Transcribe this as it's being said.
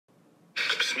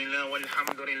بسم الله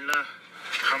والحمد لله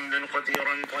حمدا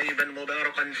كثيرا طيبا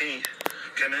مباركا فيه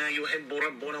كما يحب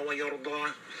ربنا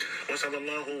ويرضى وصلى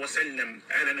الله وسلم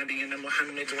على نبينا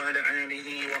محمد وعلى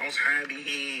آله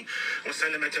وأصحابه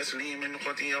وسلم تسليما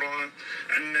كثيرا.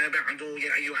 أما بعد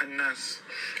يا أيها الناس.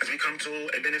 As we come to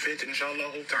a benefit,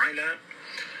 inshallah ta'ala,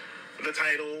 the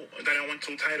title that I want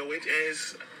to title it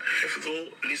is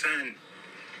حفظ اللسان,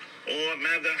 or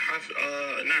ماذا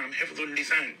حفظ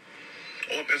اللسان,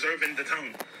 or preserving the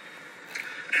tongue.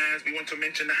 As we want to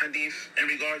mention the hadith in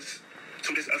regards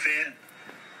to this affair,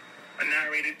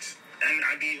 narrated عن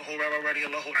أبي هريرة رضي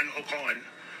الله عنه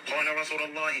قال رسول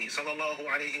الله صلى الله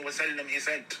عليه وسلم, he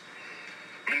said,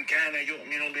 من كان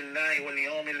يؤمن بالله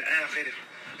واليوم الآخر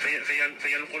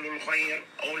فيلقل الخير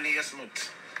أو ليصمت.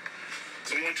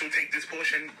 So we want to take this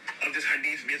portion of this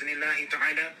hadith بإذن الله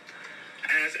تعالى,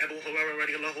 as Abu Hurairah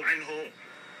رضي الله عنه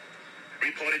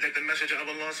reported that the Messenger of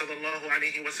Allah sallallahu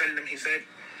alayhi wa sallam, he said,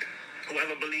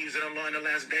 whoever believes in Allah in the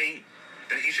last day,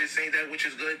 that he should say that which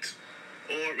is good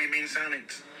or remain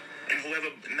silent. And whoever,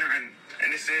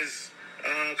 and this is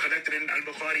collected in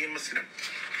Al-Bukhari and Muslim.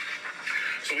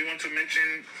 So we want to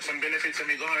mention some benefits in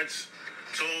regards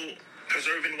to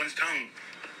preserving one's tongue.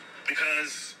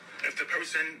 Because if the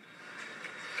person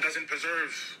doesn't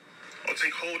preserve or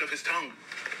take hold of his tongue,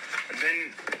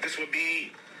 then this will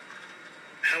be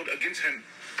held against him.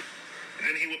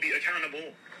 Then he will be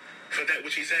accountable for that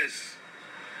which he says.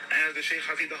 As the Shaykh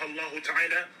Hafidahullah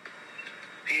Ta'ala,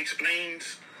 he explained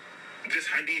this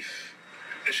hadith,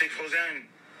 the Shaykh Fawzan,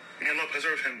 may Allah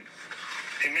preserve him,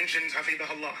 he mentions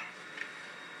Hafidahullah.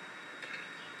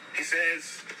 He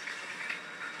says,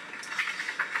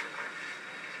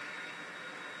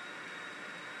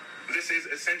 this is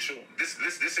essential. This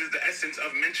is the essence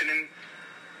of mentioning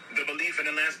the belief in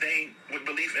the last day with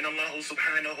belief in Allah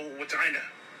subhanahu wa ta'ala.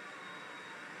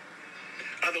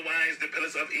 Otherwise, the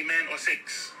pillars of Iman are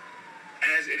 6,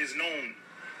 as it is known,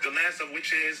 the last of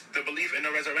which is the belief in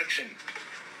the resurrection.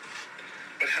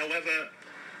 But however,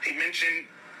 he mentioned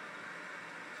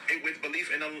it with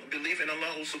belief in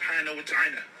Allah subhanahu wa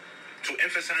ta'ala, to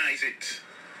emphasize it.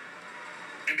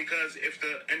 And because if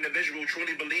the individual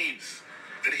truly believes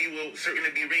that he will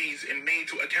certainly be raised and made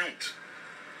to account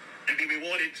and be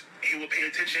rewarded, he will pay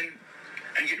attention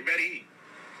and get ready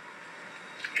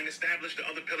and establish the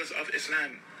other pillars of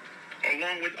Islam,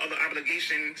 along with other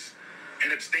obligations,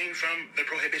 and abstain from the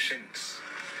prohibitions.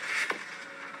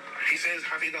 He says,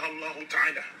 حفظها الله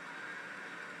تعالى,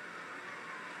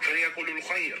 فليقل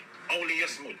الخير أو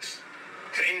ليصمت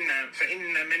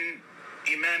فإن من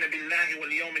إيمان بالله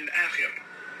واليوم الآخر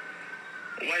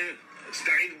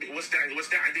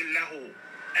واستعد له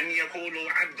أن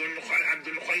يقول عبد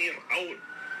الخير أو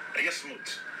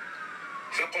يصمت.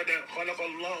 فقد خلق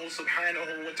الله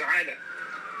سبحانه وتعالى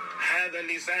هذا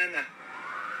اللسان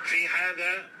في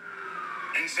هذا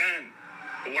إنسان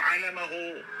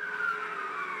وعلمه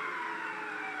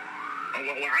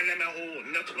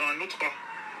نطقه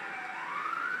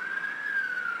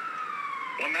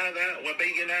وماذا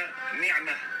وبين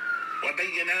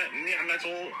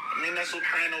نعمة من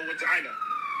سبحانه وتعالى.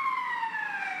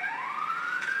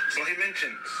 So he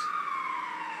mentions,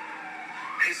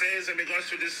 he says in regards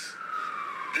to this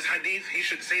hadith, he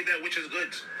should say that which is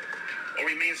good or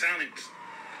remain silent,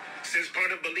 since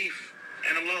part of belief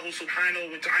in Allah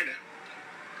subhanahu wa ta'ala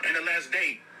and the last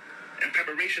day in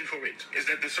preparation for it is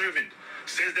that the servant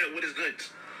says that what is good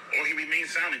or he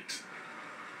remains silent.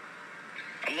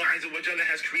 Allah Azza wa Jalla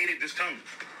has created this tongue.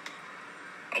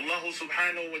 Allah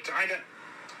subhanahu wa ta'ala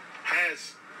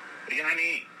has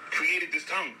created this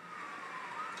tongue.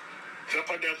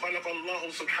 فقد خلق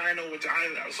الله سبحانه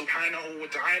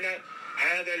وتعالى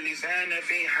هذا اللسان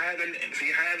في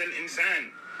هذا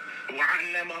الإنسان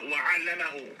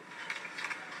وعلمه,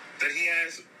 that he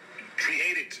has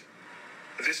created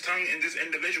this tongue in this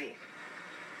individual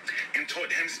and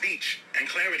taught him speech and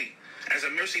clarity as a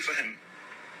mercy for him.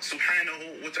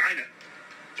 Subhanahu wa ta'ala.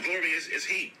 Glorious is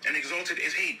he and exalted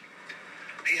is he.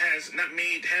 He has not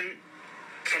made him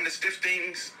from the stiff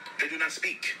things that do not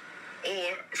speak,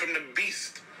 or from the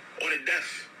beast or the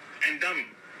deaf and dumb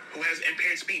who has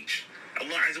impaired speech.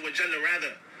 Allah Azza wa Jalla,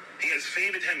 rather, he has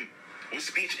favored him with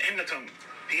speech in the tongue.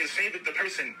 He has favored the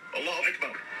person, Allahu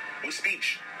Akbar, with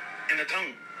speech in the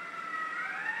tongue.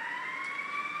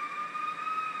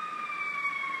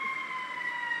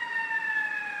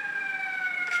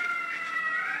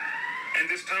 And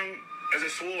this tongue is a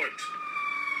sword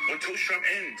with 2 sharp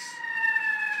ends.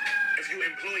 If you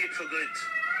employ it for good,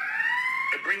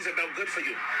 it brings about good for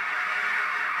you.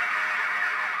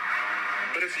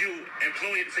 But if you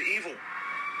employ it for evil,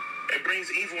 it brings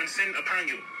evil and sin upon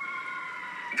you.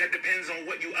 That depends on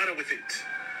what you utter with it.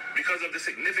 because of the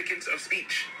significance of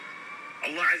speech.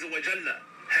 Allah Azza wa Jalla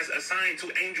has assigned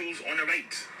two angels on the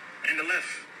right and the left.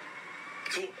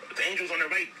 Two angels on the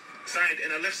right side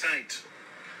and the left side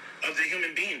of the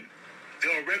human being. They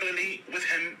are regularly with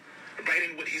him,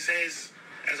 writing what he says,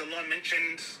 as Allah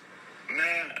mentions,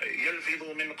 مَا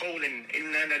يَلْفِظُ مِنْ قَوْلٍ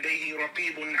إِلَّا لَدَيْهِ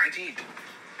رَقِيبٌ عَتِيدٌ.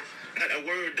 Not a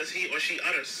word does he or she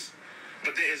utters,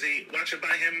 but there is a watcher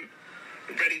by him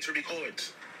ready to record.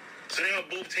 So they are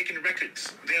both taking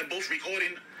records. They are both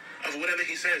recording of whatever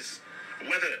he says,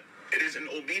 whether it is in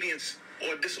obedience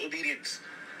or disobedience,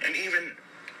 and even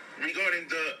regarding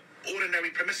the ordinary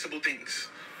permissible things.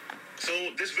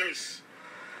 So this verse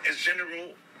is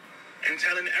general and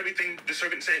telling everything the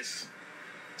servant says.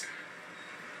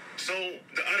 So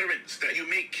the utterance that you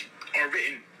make are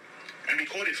written and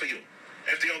recorded for you.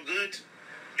 If they are good,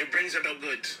 it brings about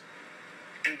good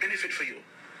and benefit for you.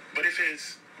 But if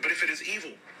it is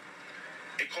evil,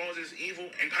 it causes evil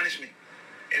and punishment.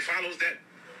 It follows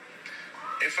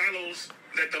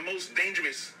that the most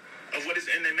dangerous of what is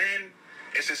in a man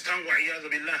is his tongue, wa'iyadhu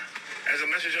billah, as a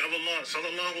messenger of Allah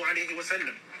sallallahu alayhi wa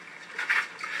sallam.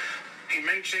 He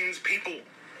mentions people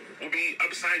will be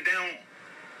upside down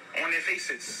on their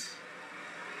faces.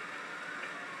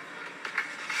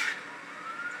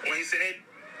 Or he said,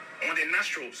 on their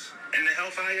nostrils in the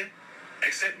hellfire,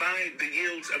 except by the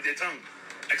yields of their tongue.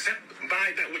 Except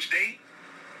by that which the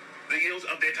yields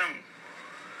of their tongue.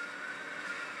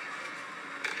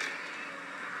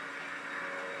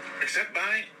 Except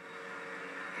by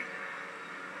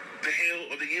the hail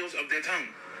or the yields of their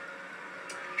tongue.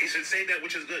 He should say that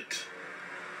which is good.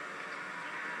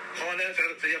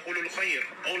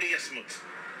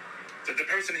 That the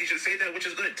person, he should say that which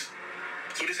is good.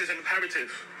 So this is imperative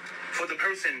for the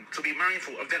person to be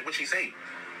mindful of that which he say.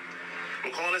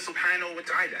 وقال سبحانه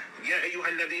وتعالى يا أيها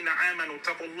الذين آمنوا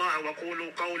اتقوا الله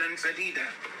وقولوا قولا سديدا.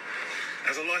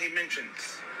 As Allah, he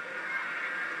mentions,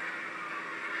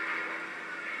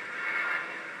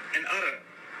 and utter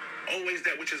always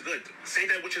that which is good. Say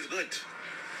that which is good.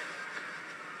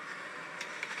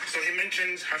 So he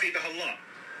mentions حفظه Allah.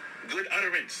 Good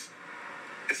utterance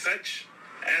is such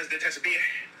as the tasbih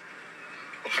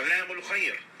وخلام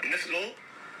الخير مثل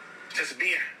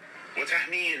تسبيح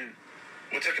وتحميل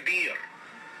وتكبير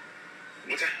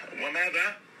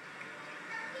وماذا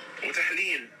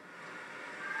وتحليل.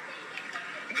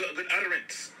 Good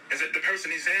utterance is that the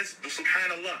person, he says the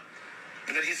subhanallah,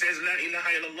 and that he says la ilaha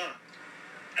illallah,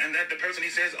 and that the person, he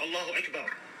says Allahu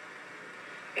Akbar.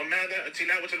 وماذا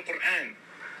تلاوة القرآن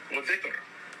والذكر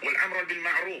والأمر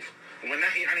بالمعروف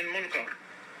والنهي عن المنكر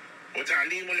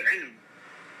وتعليم العلم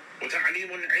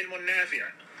وتعليم العلم النافع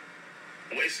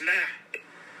وإصلاح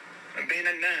بين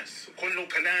الناس. كل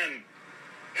كلام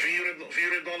في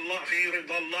رضا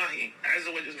الله عز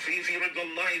وجل، في رضا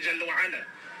الله جل وعلا،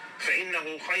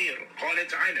 فإنه خير. قال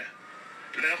تعالى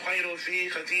لا خير في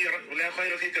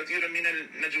كثير من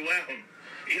نجواهم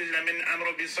إلا من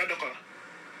أمر بالصدقة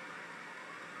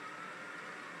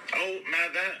أو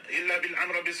ماذا إلا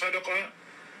بالأمر بالصدقة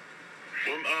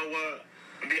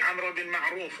وبأمر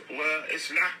بالمعروف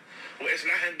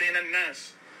وإصلاح بين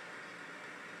الناس.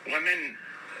 ومن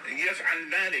يفعل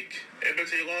ذلك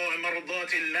ابتغاء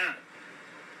مرضات الله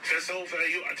فسوف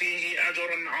يؤتيه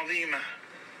أجرا عظيما.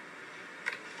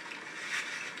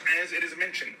 As it is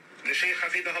mentioned, the Shaykh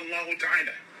حفظه الله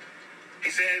تعالى, he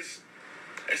says,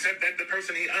 except that the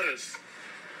person, he utters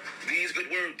these good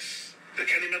words, the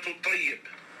kalimatul tayyib,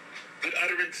 good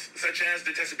utterance such as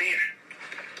the tasbih,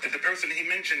 that the person, he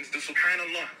mentions the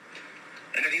subhanallah,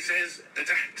 and that he says the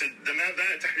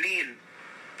ماذا تحليل,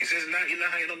 he says la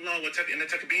ilaha illallah, and the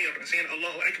takbir, and saying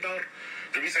Allahu Akbar,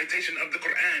 the recitation of the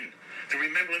Quran, the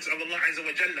remembrance of Allah Azza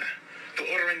wa Jalla, the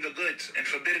ordering the good and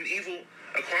forbidding evil,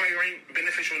 acquiring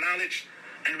beneficial knowledge,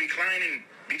 and reclining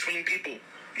between people,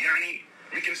 yani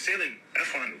reconciling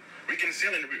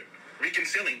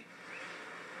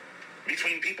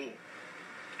between people.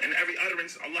 And every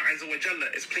utterance Allah Azza wa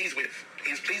Jalla is pleased with.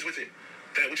 He is pleased with it,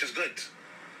 that which is good.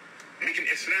 Making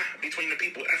islah between the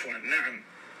people, afwan, na'am.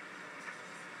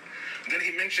 Then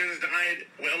he mentions the ayat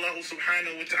where Allah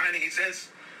subhanahu wa ta'ala, he says,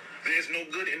 there is no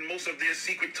good in most of their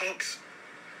secret talks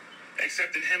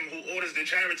except in him who orders the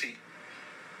charity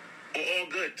or all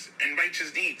good and righteous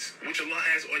deeds which Allah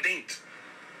has ordained,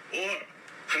 or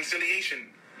conciliation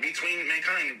between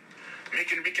mankind,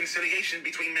 making reconciliation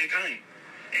between mankind.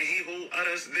 And he who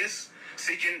utters this,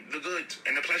 seeking the good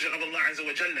and the pleasure of Allah Azza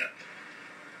wa Jalla,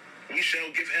 we shall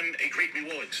give him a great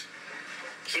reward.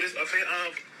 So this affair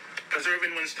of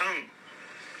preserving one's tongue,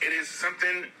 it is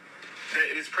something that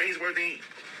it is praiseworthy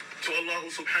to Allah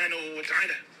subhanahu wa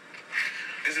ta'ala.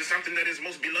 This is something that is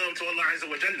most beloved to Allah Azza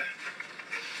wa Jalla.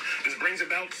 This brings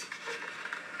about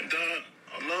the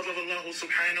love of Allah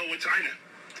subhanahu wa ta'ala.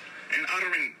 And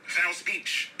uttering foul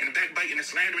speech and backbiting and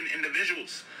slandering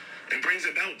individuals, it brings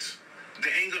about the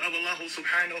anger of Allah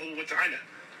subhanahu wa ta'ala.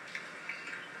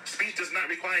 Speech does not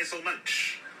require so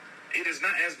much. It is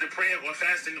not as the prayer or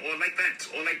fasting or like that,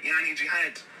 or like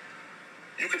jihad.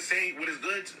 You could say what is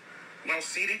good while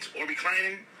seated or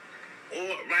reclining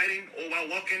or riding or while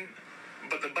walking,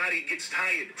 but the body gets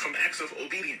tired from acts of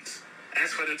obedience.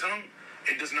 As for the tongue,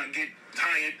 it does not get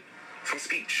tired from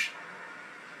speech.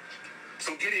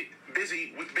 So get it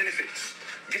busy with benefits.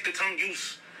 Get the tongue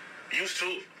used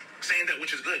to saying that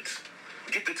which is good.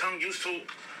 Get the tongue used to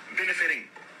benefiting,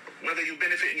 whether you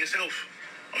benefit in yourself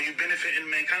or you benefit in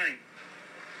mankind.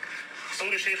 So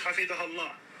the Shaykh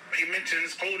Hafidahullah, he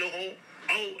mentions قوله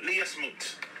أو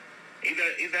ليصمت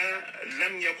إذا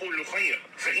لم يقل خير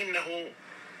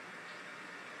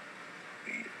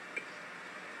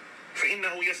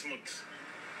فإنه يصمت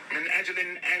من أجل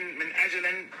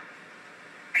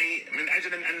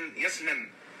أن يسلم.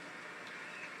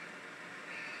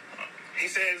 He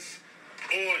says,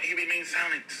 or he remains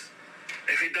silent.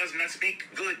 If he does not speak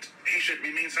good, he should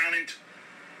remain silent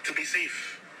to be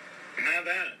safe.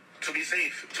 Nada, to be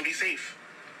safe.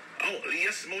 Oh,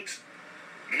 ليصمت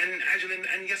من أجل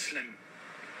أن يسلم.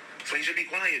 So he should be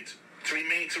quiet to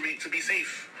remain to be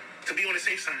safe, to be on the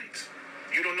safe side.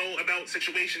 You don't know about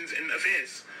situations and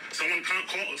affairs. Someone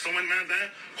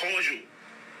calls you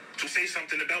to say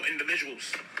something about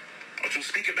individuals or to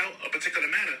speak about a particular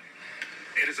matter.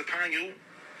 It is upon you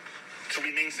to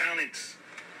remain silent,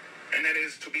 and that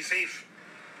is to be safe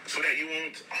so that you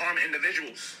won't harm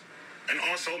individuals and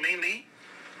also mainly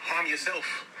harm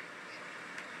yourself.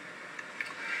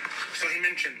 So he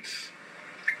mentions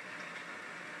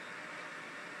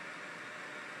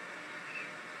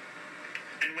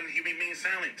and when he remains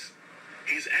silent,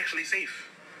 he's actually safe.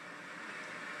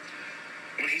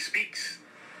 When he speaks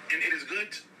and it is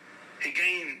good, he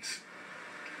gains.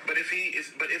 But if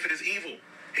it is evil,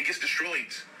 he gets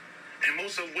destroyed. And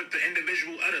most of what the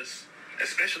individual utters,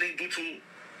 especially due to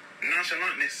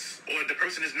nonchalantness, or the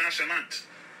person is nonchalant,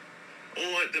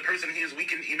 or the person he is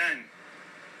weak in iman,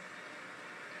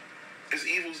 is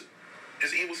evil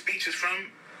speech is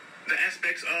from the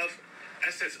aspects of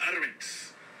assets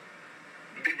utterance,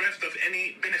 bereft of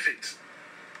any benefit.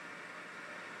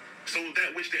 So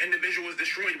that which the individual is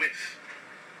destroyed with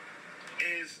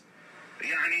is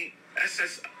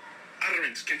assets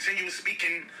utterance, continuous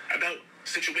speaking about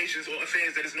situations or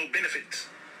affairs that is no benefit.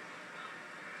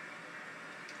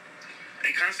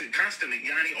 And constantly,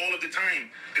 all of the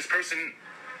time, this person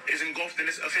is engulfed in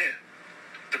this affair.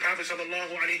 The Prophet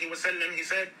sallallahu alaihi wasallam, he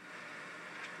said,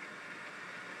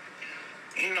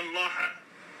 Inna Allah,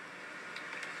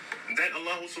 that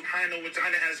Allah subhanahu wa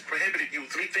ta'ala has prohibited you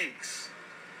three things.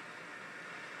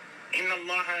 Inna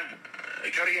Allah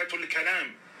kariyatul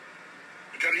kalam,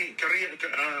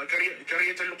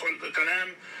 kariyatul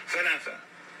kalam thalatha.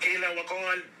 Qila wa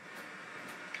qal,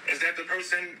 is that the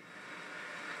person,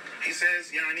 he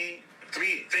says,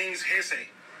 three things, hearsay,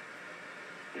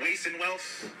 wasting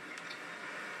wealth,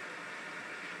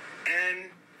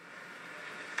 and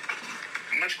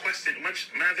much questioning.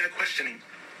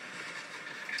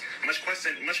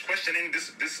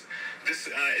 This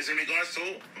is in regards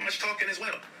to much talking as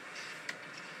well.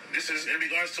 This is in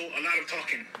regards to a lot of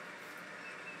talking.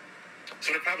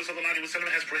 So the Prophet ﷺ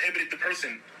has prohibited the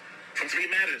person from three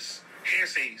matters: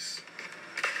 hearsays,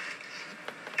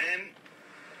 and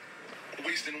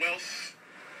wasting wealth,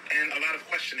 and a lot of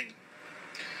questioning.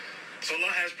 So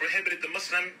Allah has prohibited the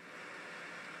Muslim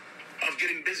of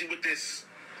getting busy with this,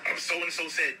 of so-and-so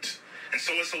said, and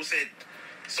so-and-so said,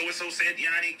 so-and-so said,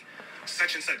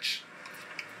 such and such.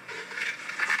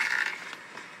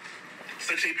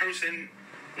 Such a person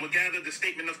will gather the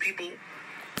statement of people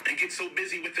and get so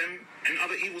busy with them and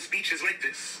other evil speeches like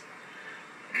this.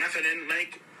 Nothing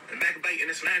like backbiting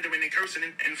and slandering and cursing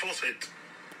and falsehood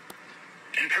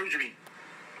and perjury.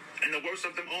 And the worst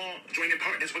of them all, joining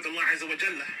partners with Allah Azza wa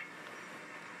Jalla,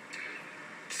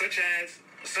 such as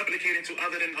supplicating to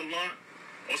other than Allah,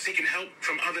 or seeking help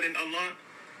from other than Allah,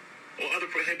 or other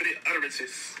prohibited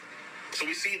utterances. So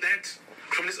we see that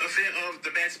from this affair of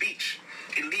the bad speech,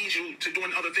 it leads you to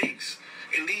doing other things.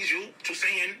 It leads you to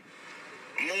saying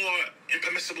more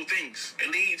impermissible things.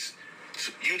 It leads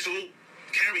you to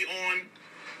carry on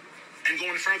and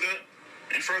going further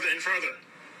and further and further.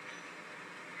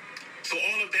 So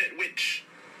all of that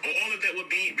will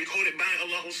be recorded by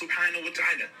Allah subhanahu wa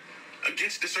ta'ala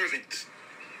against the servant.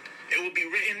 It will be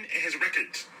written in his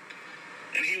record,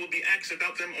 and he will be asked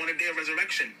about them on the day of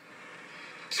resurrection.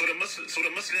 So the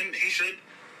Muslim, he should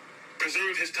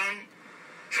preserve his tongue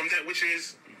from that which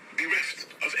is bereft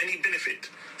of any benefit,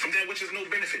 from that which is no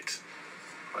benefit.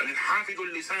 حافظ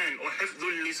اللسان or حفظ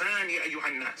اللسان يا أيها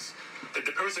الناس, that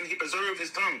the person, he preserve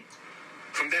his tongue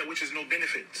from that which is no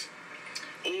benefit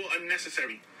or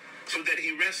unnecessary, so that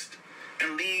he rests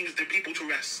and leaves the people to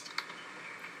rest.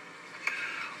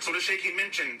 So the Shaykh, he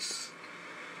mentions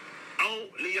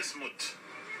أو ليصمت,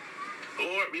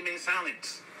 or remain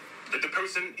silent, that the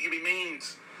person, he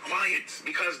remains quiet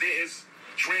because there is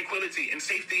tranquility and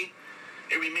safety,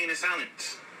 it remains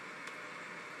silent.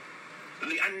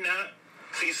 لأن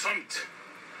في صمت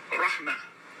رحمة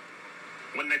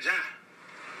والنجاح.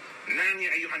 نعم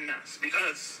يا أيها الناس,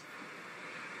 because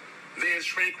there is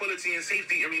tranquility and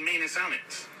safety and remaining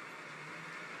silent.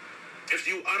 If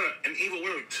you utter an evil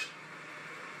word,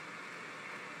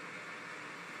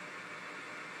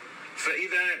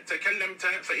 فإذا تكلمت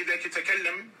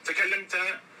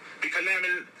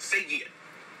بكلام سيء.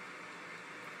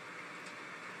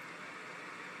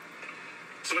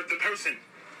 So if the person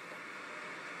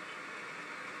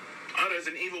utters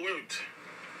an evil word,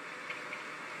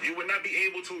 you will not be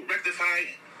able to rectify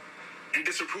and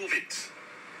disapprove it.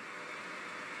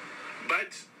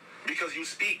 But because you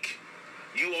speak,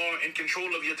 you are in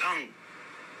control of your tongue.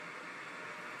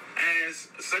 As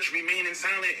such, remaining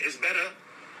silent is better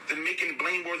than making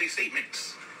blameworthy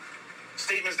statements.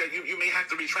 Statements that you may have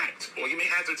to retract or you may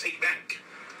have to take back.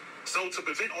 So to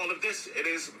prevent all of this, it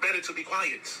is better to be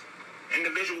quiet.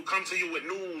 Individual will come to you with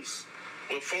news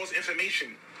or false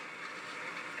information,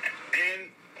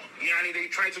 and they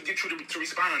try to get you to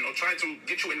respond or try to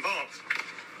get you involved.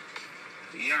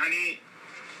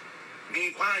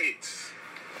 Being quiet.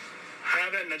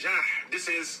 هذا النجاح. This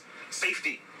is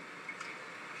safety.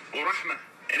 ورحمة,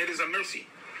 and it is a mercy.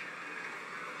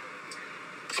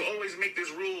 So always make this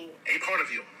rule a part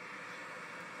of you.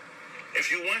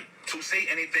 If you want to say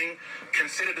anything,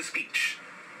 consider the speech.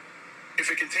 If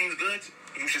it contains good,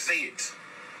 you should say it.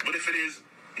 But if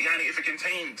it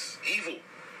contains evil,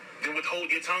 then withhold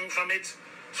your tongue from it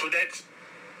so that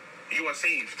you are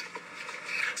saved.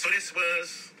 So this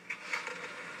was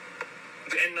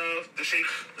the end of the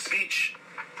Shaykh's speech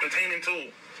pertaining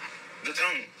to the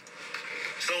tongue.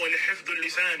 So حفظ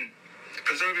اللسان,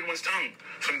 preserving one's tongue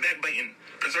from backbiting,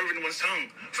 preserving one's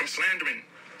tongue from slandering,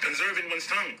 preserving one's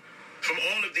tongue from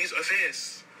all of these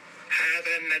affairs.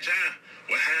 هذا النجاح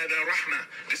وهذا رحمة.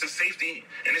 This is safety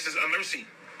and this is a mercy.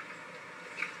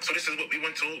 So this is what we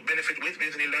want to benefit with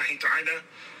بإذن الله تعالى.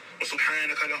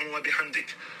 وسبحانك اللهم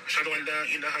وبحمدك أشهد أن لا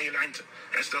إله إلا أنت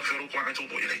أستغفرك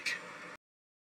وأتوب إليك.